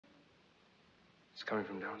It's coming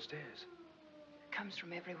from downstairs. It comes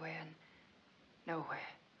from everywhere and nowhere.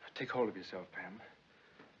 Take hold of yourself, Pam.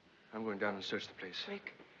 I'm going down and search the place.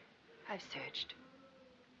 Rick, I've searched.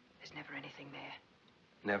 There's never anything there.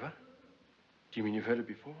 Never? Do you mean you've heard it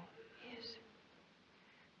before? Yes.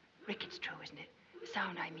 Rick, it's true, isn't it? The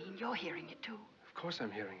sound, I mean, you're hearing it, too. Of course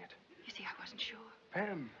I'm hearing it. You see, I wasn't sure.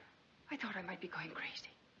 Pam. I thought I might be going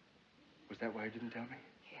crazy. Was that why you didn't tell me?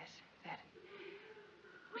 Yes, that.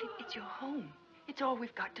 Well, it's your home. It's all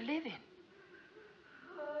we've got to live in.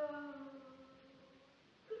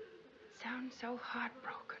 It sounds so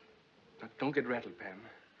heartbroken. Now, don't get rattled, Pam.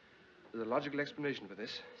 There's a logical explanation for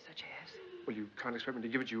this. Such as? Well, you can't expect me to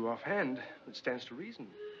give it to you offhand. It stands to reason.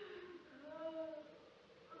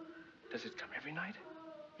 Does it come every night?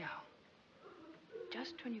 No.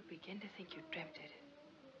 Just when you begin to think you dreamt it,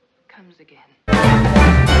 it comes again.